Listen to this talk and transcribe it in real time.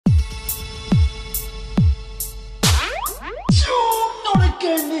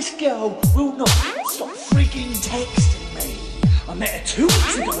again, this girl will not stop freaking texting me. I met her 2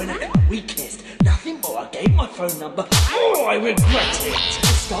 weeks ago in a club, we kissed. Nothing more, I gave my phone number. Oh, I regret it. It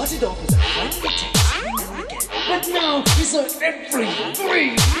started off as a friendly text every now and again, but now it's like every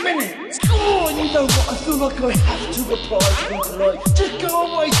 3 minutes. Oh, and you know what, I feel like I have to reply to her tonight. Just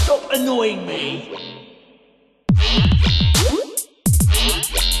go away, stop annoying me.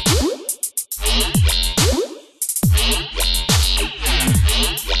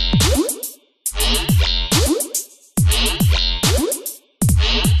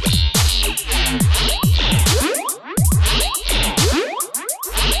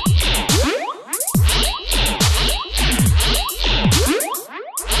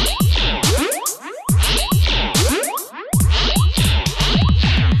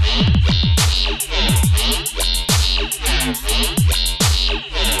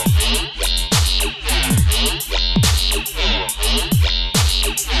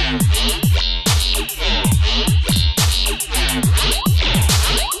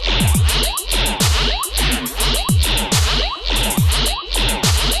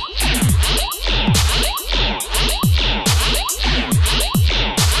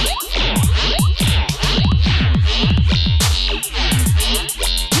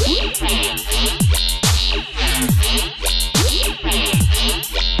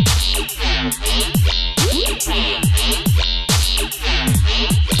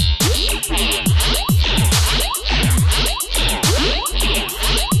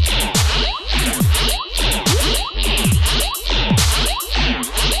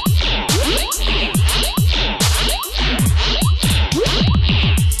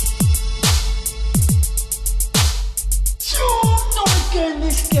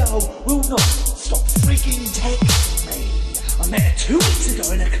 This girl will not stop freaking texting me. I met her 2 weeks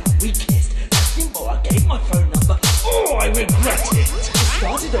ago in a club, we kissed. Nothing more, I gave my phone number. Oh, I regret it. It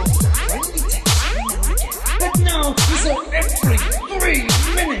started off as a friendly text every now and again, but now it's like every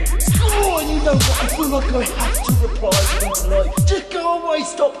 3 minutes. Oh, and you know what, I feel like I have to reply to her tonight. Just go away,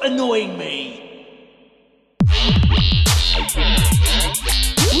 stop annoying me.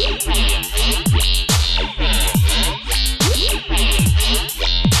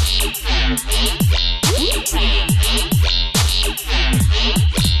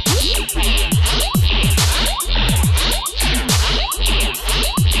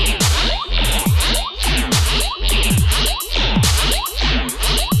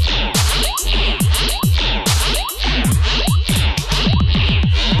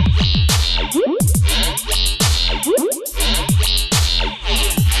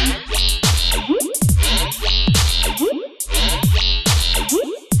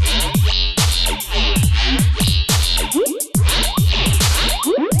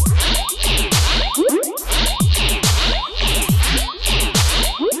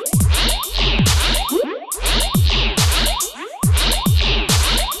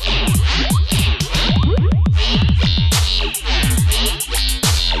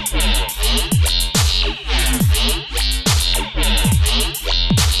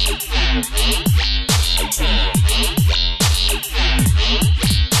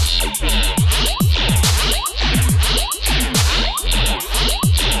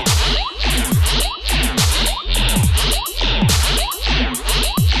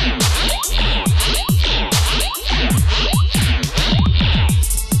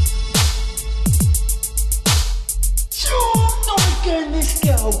 This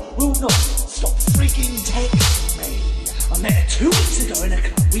girl will not stop freaking texting me. I met her 2 weeks ago in a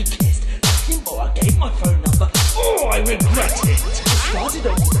club, we kissed. Nothing more, I gave my phone number. Oh, I regret it. It started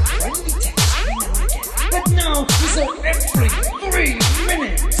off as a friendly text every now and again, but now it's like every 3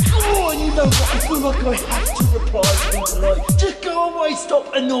 minutes. Oh, and you know what, I feel like I have to reply to her tonight. Just go away,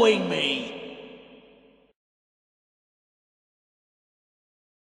 stop annoying me.